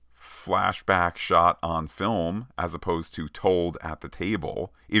flashback shot on film as opposed to told at the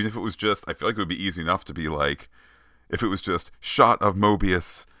table. Even if it was just, I feel like it would be easy enough to be like, if it was just shot of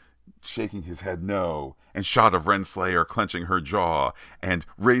Mobius shaking his head no, and shot of Renslayer clenching her jaw and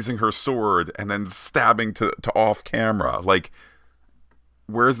raising her sword and then stabbing to off camera. Like,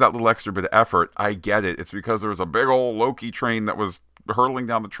 where's that little extra bit of effort? I get it. It's because there was a big old Loki train that was hurtling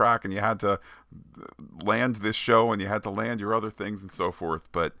down the track and you had to land this show and you had to land your other things and so forth.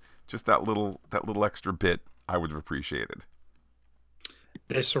 But just that little extra bit I would have appreciated.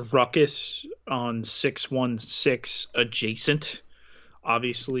 This ruckus on 616 adjacent,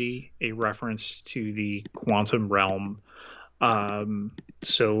 obviously a reference to the quantum realm.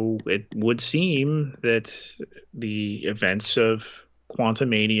 So it would seem that the events of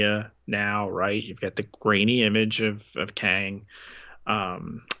Quantumania now, right? You've got the grainy image of Kang.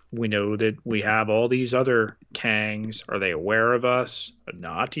 We know that we have all these other Kangs. Are they aware of us?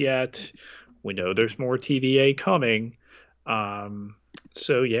 Not yet. We know there's more TVA coming.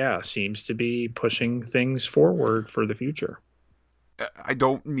 So yeah, seems to be pushing things forward for the future. I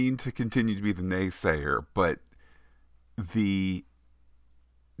don't mean to continue to be the naysayer, but the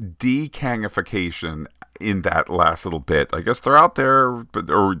dekangification in that last little bit, I guess they're out there, but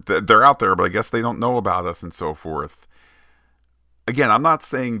I guess they don't know about us and so forth. Again, I'm not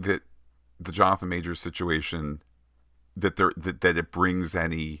saying that the Jonathan Majors situation that it brings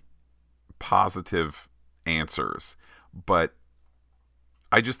any positive answers, but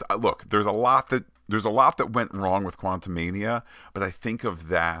I just look. There's a lot that went wrong with Quantumania, but I think of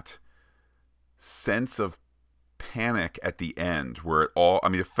that sense of panic at the end where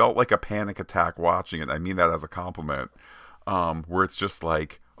it felt like a panic attack watching it. I mean that as a compliment. Where it's just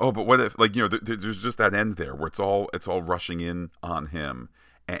like, oh, but what if, like, there's just that end there where it's all rushing in on him,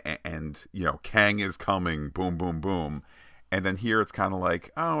 and Kang is coming, boom, boom, boom, and then here it's kind of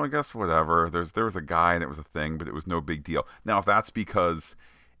like, oh, I guess whatever. There was a guy and it was a thing, but it was no big deal. Now, if that's because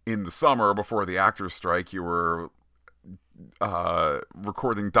in the summer before the actors' strike, you were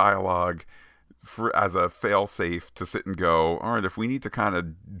recording dialogue as a fail-safe to sit and go, all right, if we need to kind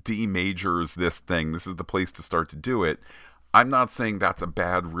of D-majors this thing, this is the place to start to do it. I'm not saying that's a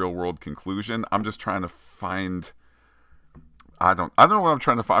bad real-world conclusion. I'm just trying to find... I don't know what I'm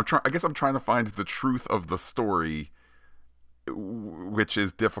trying to find. I guess I'm trying to find the truth of the story, which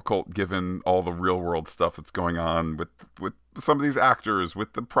is difficult given all the real-world stuff that's going on with some of these actors,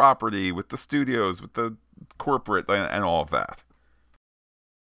 with the property, with the studios, with the corporate, and all of that.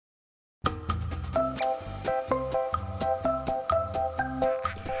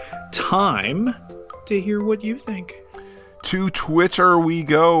 Time to hear what you think. To Twitter we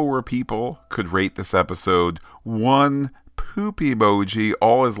go, where people could rate this episode 1 poop emoji,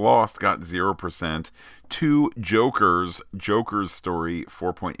 all is lost, got 0%. 2 Jokers story,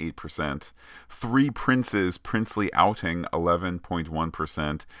 4.8%. 3 Princes, princely outing,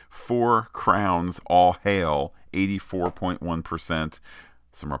 11.1%. 4 Crowns, all hail, 84.1%.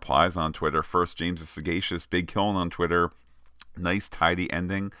 Some replies on Twitter. First, James is Sagacious, Big Kiln on Twitter. Nice, tidy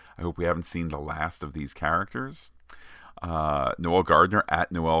ending. I hope we haven't seen the last of these characters. Noel Gardner,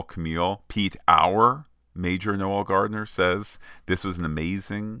 at Noel Camille. Pete Auer, Major Noel Gardner, says, this was an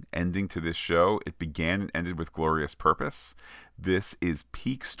amazing ending to this show. It began and ended with glorious purpose. This is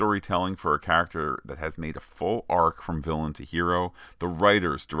peak storytelling for a character that has made a full arc from villain to hero. The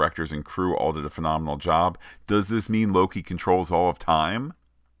writers, directors, and crew all did a phenomenal job. Does this mean Loki controls all of time?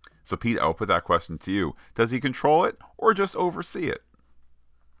 So, Pete, I'll put that question to you. Does he control it or just oversee it?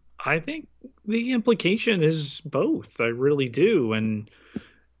 I think the implication is both. I really do. And,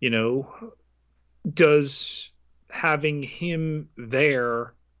 does having him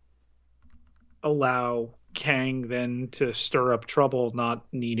there allow Kang then to stir up trouble, not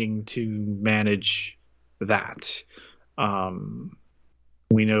needing to manage that?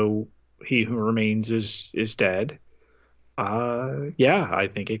 We know He Who Remains is dead. Yeah, I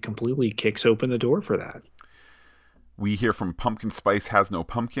think it completely kicks open the door for that. We hear from Pumpkin Spice Has No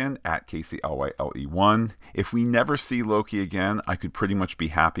Pumpkin at KCLYLE1. If we never see Loki again, I could pretty much be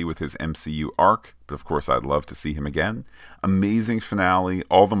happy with his MCU arc, but of course I'd love to see him again. Amazing finale.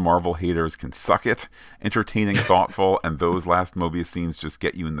 All the Marvel haters can suck it. Entertaining, thoughtful, and those last Mobius scenes just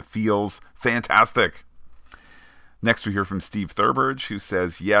get you in the feels. Fantastic. Next we hear from Steve Thurberge, who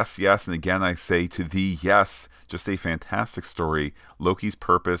says, yes, yes, and again I say to thee, yes. Just a fantastic story. Loki's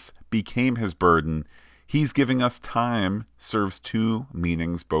purpose became his burden. He's giving us time, serves two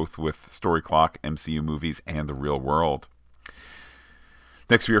meanings, both with Story Clock, MCU movies, and the real world.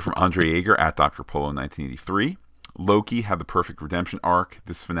 Next we hear from Andre Yeager at Dr. Polo 1983. Loki had the perfect redemption arc.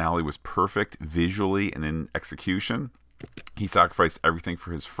 This finale was perfect visually and in execution. He sacrificed everything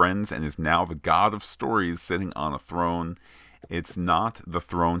for his friends and is now the god of stories sitting on a throne. It's not the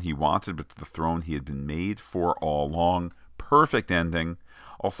throne he wanted, but the throne he had been made for all along. Perfect ending.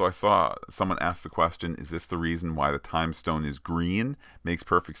 Also, I saw someone ask the question, is this the reason why the time stone is green? Makes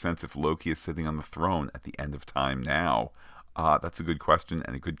perfect sense if Loki is sitting on the throne at the end of time now. That's a good question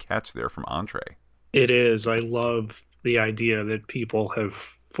and a good catch there from Andre. It is. I love the idea that people have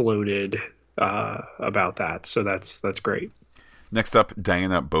floated about that. So that's great. Next up,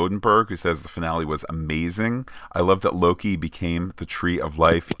 Diana Bodenberg, who says the finale was amazing. I love that Loki became the Tree of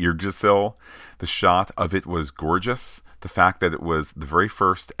Life, Yggdrasil. The shot of it was gorgeous. The fact that it was the very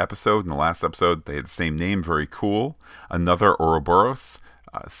first episode and the last episode, they had the same name, very cool. Another Ouroboros.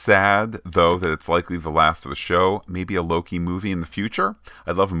 Sad, though, that it's likely the last of the show. Maybe a Loki movie in the future.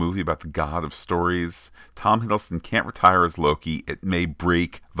 I'd love a movie about the god of stories. Tom Hiddleston can't retire as Loki. It may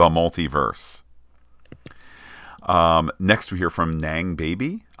break the multiverse. Next we hear from Nang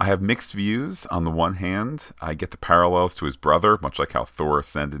Baby. I have mixed views. On the one hand, I get the parallels to his brother, much like how Thor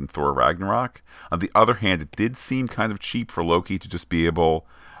ascended in Thor Ragnarok. On the other hand, it did seem kind of cheap for Loki to just be able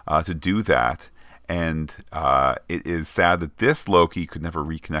to do that. And it is sad that this Loki could never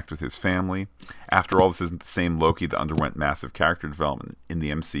reconnect with his family. After all, this isn't the same Loki that underwent massive character development in the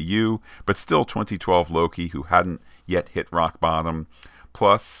MCU, but still 2012 Loki who hadn't yet hit rock bottom.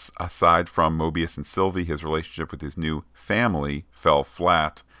 Plus, aside from Mobius and Sylvie, his relationship with his new family fell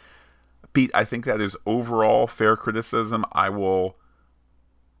flat. Pete, I think that is overall fair criticism. I will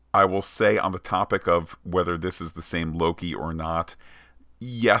say on the topic of whether this is the same Loki or not,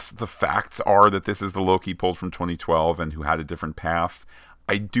 yes, the facts are that this is the Loki pulled from 2012 and who had a different path.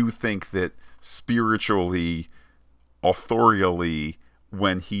 I do think that spiritually, authorially,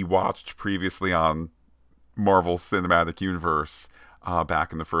 when he watched previously on Marvel Cinematic Universe,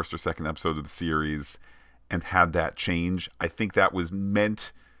 back in the first or second episode of the series, and had that change, I think that was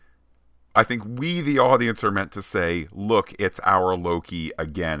meant, I think we, the audience, are meant to say, look, it's our Loki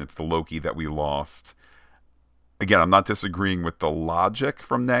again. It's the Loki that we lost. Again, I'm not disagreeing with the logic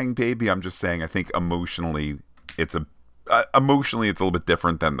from Nang Baby. I'm just saying I think emotionally it's a little bit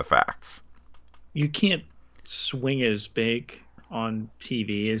different than the facts. You can't swing as big on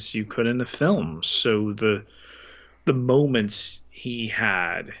TV as you could in the films. So the moments he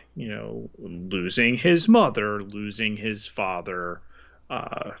had, losing his mother, losing his father,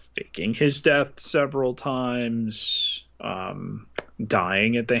 faking his death several times,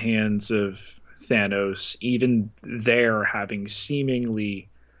 dying at the hands of Thanos, even there having seemingly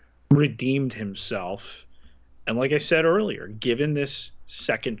redeemed himself. And like I said earlier, given this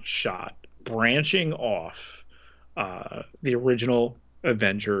second shot, branching off the original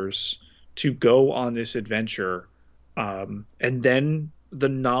Avengers to go on this adventure, and then the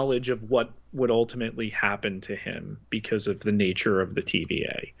knowledge of what would ultimately happen to him because of the nature of the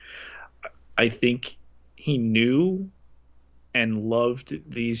TVA. I think he knew and loved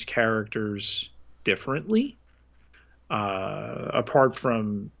these characters differently, apart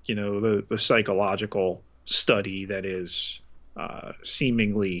from the psychological study that is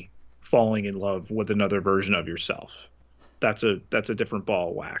seemingly falling in love with another version of yourself. That's a different ball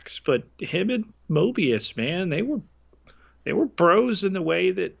of wax. But him and Mobius, man, they were bros in the way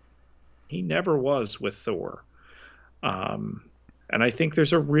that he never was with Thor. And I think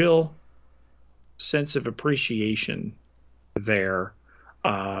there's a real sense of appreciation there.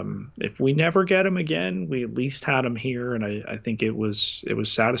 If we never get him again, we at least had him here, and I think it was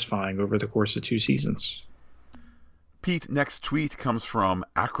satisfying over the course of 2 seasons. Pete, next tweet comes from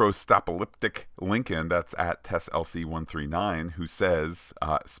Acrostopolyptic Lincoln, that's at TessLC139, who says,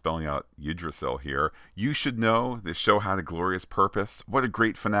 spelling out Yggdrasil here, you should know this show had a glorious purpose. What a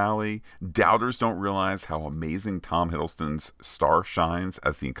great finale. Doubters don't realize how amazing Tom Hiddleston's star shines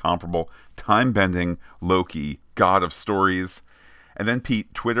as the incomparable, time-bending Loki, god of stories. And then,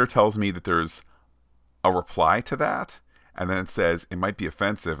 Pete, Twitter tells me that there's a reply to that, and then it says, it might be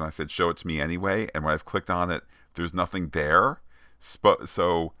offensive, and I said, show it to me anyway, and when I've clicked on it, there's nothing there.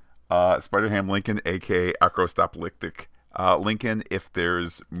 So Spider-Ham Lincoln, aka Acrostopolyptic Lincoln, if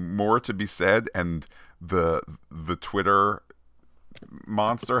there's more to be said and the Twitter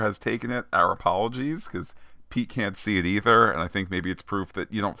monster has taken it, our apologies, because Pete can't see it either, and I think maybe it's proof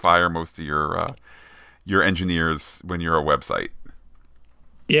that you don't fire most of your engineers when you're a website.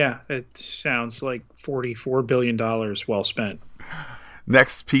 Yeah, it sounds like $44 billion well spent.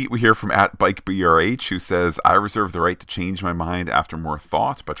 Next, Pete, we hear from @BikeBRH, who says, I reserve the right to change my mind after more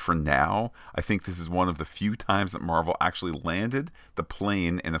thought, but for now, I think this is one of the few times that Marvel actually landed the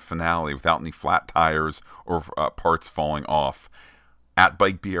plane in a finale without any flat tires or parts falling off.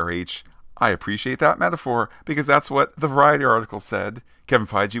 @BikeBRH, I appreciate that metaphor, because that's what the Variety article said Kevin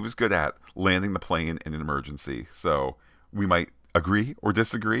Feige was good at, landing the plane in an emergency. So we might agree or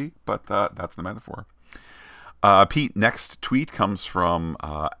disagree, but that's the metaphor. Pete, next tweet comes from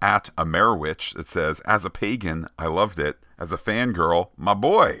 @Ameriwitch. It says, as a pagan, I loved it. As a fangirl, my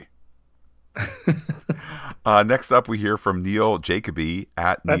boy. Next up, we hear from Neil Jacoby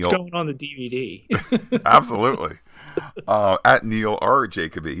That's going on the DVD. Absolutely. @Neil R.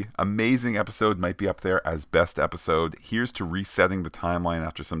 Jacoby. Amazing episode, might be up there as best episode. Here's to resetting the timeline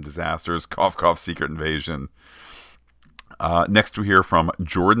after some disasters. Cough, cough, Secret Invasion. Next we hear from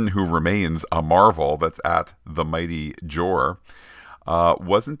Jordan, who remains a Marvel. That's @The Mighty Jor.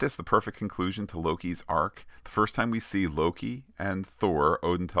 Wasn't this the perfect conclusion to Loki's arc? The first time we see Loki and Thor,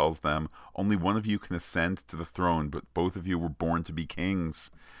 Odin tells them, only one of you can ascend to the throne, but both of you were born to be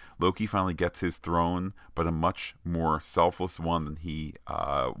kings. Loki finally gets his throne, but a much more selfless one than he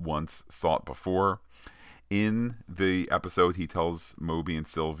once sought before. In the episode, he tells Moby and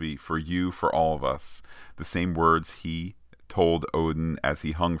Sylvie, for you, for all of us, the same words he told Odin as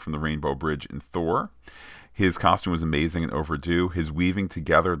he hung from the Rainbow Bridge in Thor. His costume was amazing and overdue. His weaving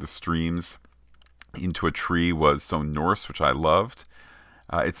together the streams into a tree was so Norse, which I loved.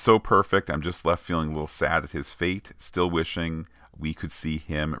 It's so perfect. I'm just left feeling a little sad at his fate, still wishing we could see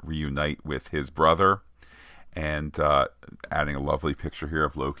him reunite with his brother. And adding a lovely picture here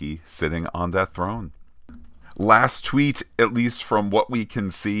of Loki sitting on that throne. Last tweet, at least from what we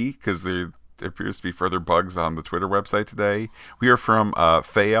can see, because there appears to be further bugs on the Twitter website today. We are from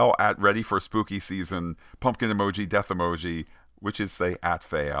Fael @Ready for Spooky Season, pumpkin emoji, death emoji, which is say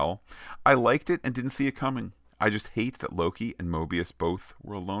 @Fael. I liked it and didn't see it coming. I just hate that Loki and Mobius both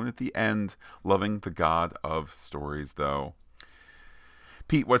were alone at the end, loving the god of stories, though.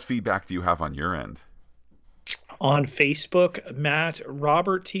 Pete, what feedback do you have on your end? On Facebook, Matt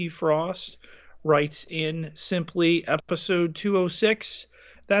Robert T. Frost writes in simply, episode 206,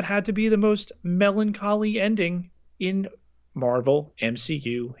 that had to be the most melancholy ending in Marvel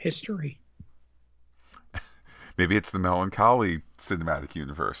MCU history. Maybe it's the melancholy cinematic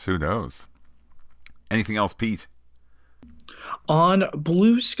universe. Who knows? Anything else, Pete? On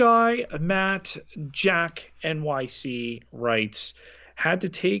Blue Sky, Matt Jack NYC writes, had to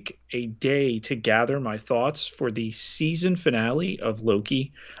take a day to gather my thoughts for the season finale of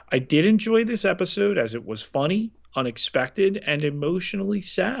Loki. I did enjoy this episode as it was funny, unexpected, and emotionally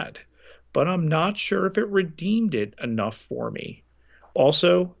sad, but I'm not sure if it redeemed it enough for me.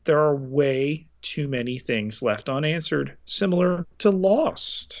 Also, there are way too many things left unanswered, similar to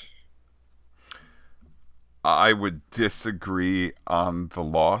Lost. I would disagree on the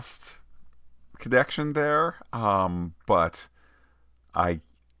Lost connection there, but I'm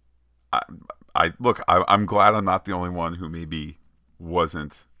glad I'm not the only one who maybe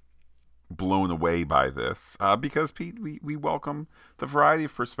wasn't blown away by this, because Pete, we welcome the variety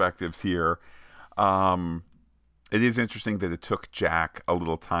of perspectives here. It is interesting that it took Jack a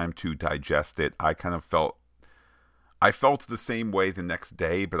little time to digest it. I felt the same way the next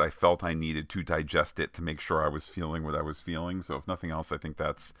day, but I felt I needed to digest it to make sure I was feeling what I was feeling. So if nothing else, I think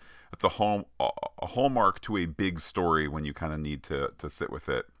that's a hallmark to a big story when you kind of need to sit with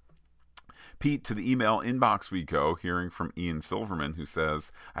it. Pete, to the email inbox we go, hearing from Ian Silverman, who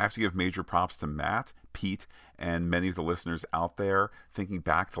says, I have to give major props to Matt, Pete, and many of the listeners out there. Thinking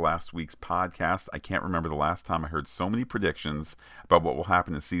back to last week's podcast, I can't remember the last time I heard so many predictions about what will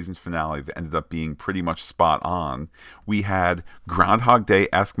happen in the season finale that ended up being pretty much spot on. We had Groundhog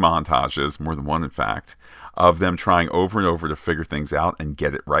Day-esque montages, more than one in fact, of them trying over and over to figure things out and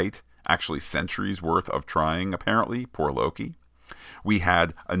get it right. Actually, centuries worth of trying, apparently. Poor Loki. We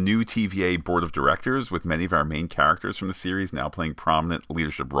had a new TVA board of directors with many of our main characters from the series now playing prominent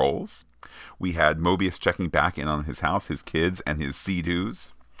leadership roles. We had Mobius checking back in on his house, his kids, and his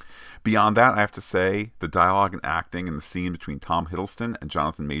sea-doos. Beyond that, I have to say, the dialogue and acting in the scene between Tom Hiddleston and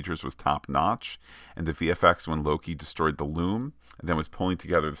Jonathan Majors was top-notch, and the VFX when Loki destroyed the loom and then was pulling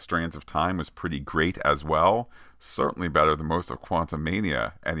together the strands of time was pretty great as well. Certainly better than most of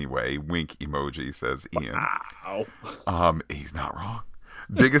Quantumania, anyway. Wink emoji, says Ian. Wow. He's not wrong.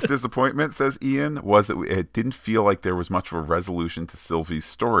 Biggest disappointment, says Ian, was that it didn't feel like there was much of a resolution to Sylvie's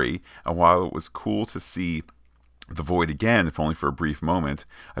story, and while it was cool to see the Void again, if only for a brief moment,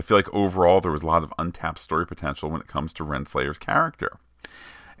 I feel like overall there was a lot of untapped story potential when it comes to Renslayer's character.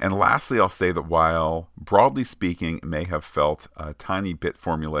 And lastly, I'll say that while, broadly speaking, it may have felt a tiny bit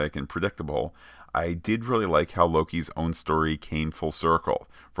formulaic and predictable, I did really like how Loki's own story came full circle.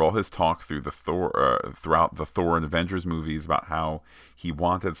 For all his talk through throughout the Thor and Avengers movies about how he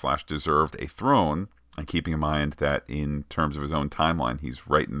wanted/deserved a throne, and keeping in mind that in terms of his own timeline, he's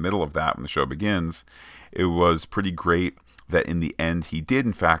right in the middle of that when the show begins, it was pretty great that in the end he did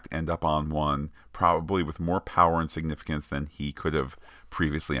in fact end up on one, probably with more power and significance than he could have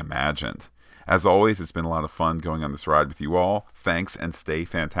previously imagined. As always, it's been a lot of fun going on this ride with you all. Thanks and stay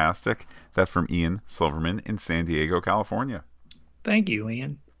fantastic. That's from Ian Silverman in San Diego, California. Thank you,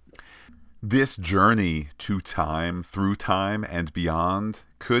 Ian. This journey to time, through time, and beyond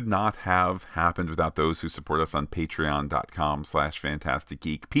could not have happened without those who support us on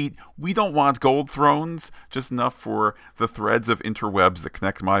patreon.com/fantasticgeek. Pete, we don't want gold thrones, just enough for the threads of interwebs that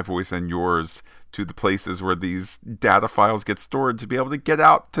connect my voice and yours to the places where these data files get stored to be able to get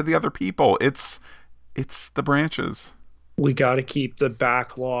out to the other people. It's the branches. We got to keep the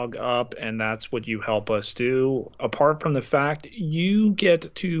backlog up, and that's what you help us do. Apart from the fact you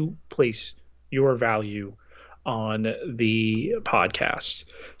get to place your value on the podcast.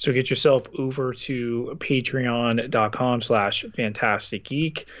 So get yourself over to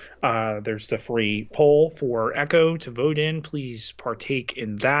patreon.com/fantasticgeek. There's the free poll for Echo to vote in. Please partake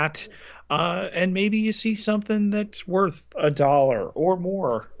in that. And maybe you see something that's worth $1 or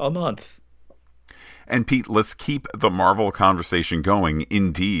more a month. And Pete, let's keep the Marvel conversation going.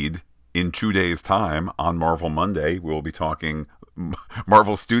 Indeed, in 2 days' time, on Marvel Monday, we'll be talking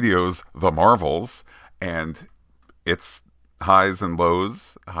Marvel Studios' The Marvels, and its highs and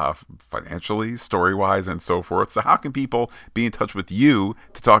lows, financially, story-wise, and so forth. So how can people be in touch with you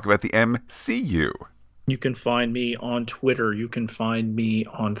to talk about the MCU? You can find me on Twitter. You can find me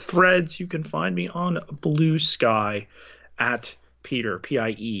on Threads. You can find me on Blue Sky at Peter,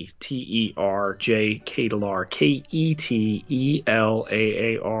 Pieter, J, Ketelar,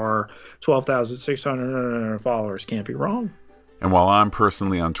 Ketelar, 12,600 followers. Can't be wrong. And while I'm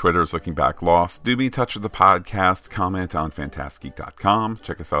personally on Twitter as Looking Back Lost, do be in touch with the podcast. Comment on fantasticgeek.com.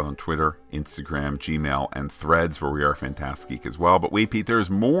 Check us out on Twitter, Instagram, Gmail, and Threads, where we are Fantastic as well. But wait, Pete,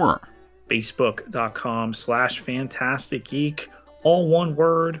 there's more. Facebook.com/fantasticgeek. All one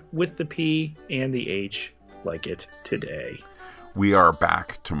word with the P and the H, like it today. We are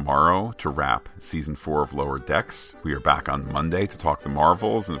back tomorrow to wrap Season 4 of Lower Decks. We are back on Monday to talk the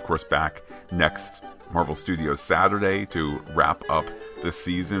Marvels, and of course back next Marvel Studios Saturday to wrap up this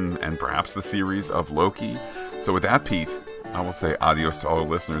season and perhaps the series of Loki. So with that, Pete, I will say adios to all our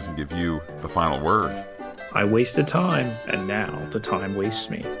listeners and give you the final word. I wasted time, and now the time wastes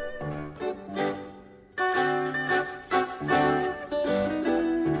me.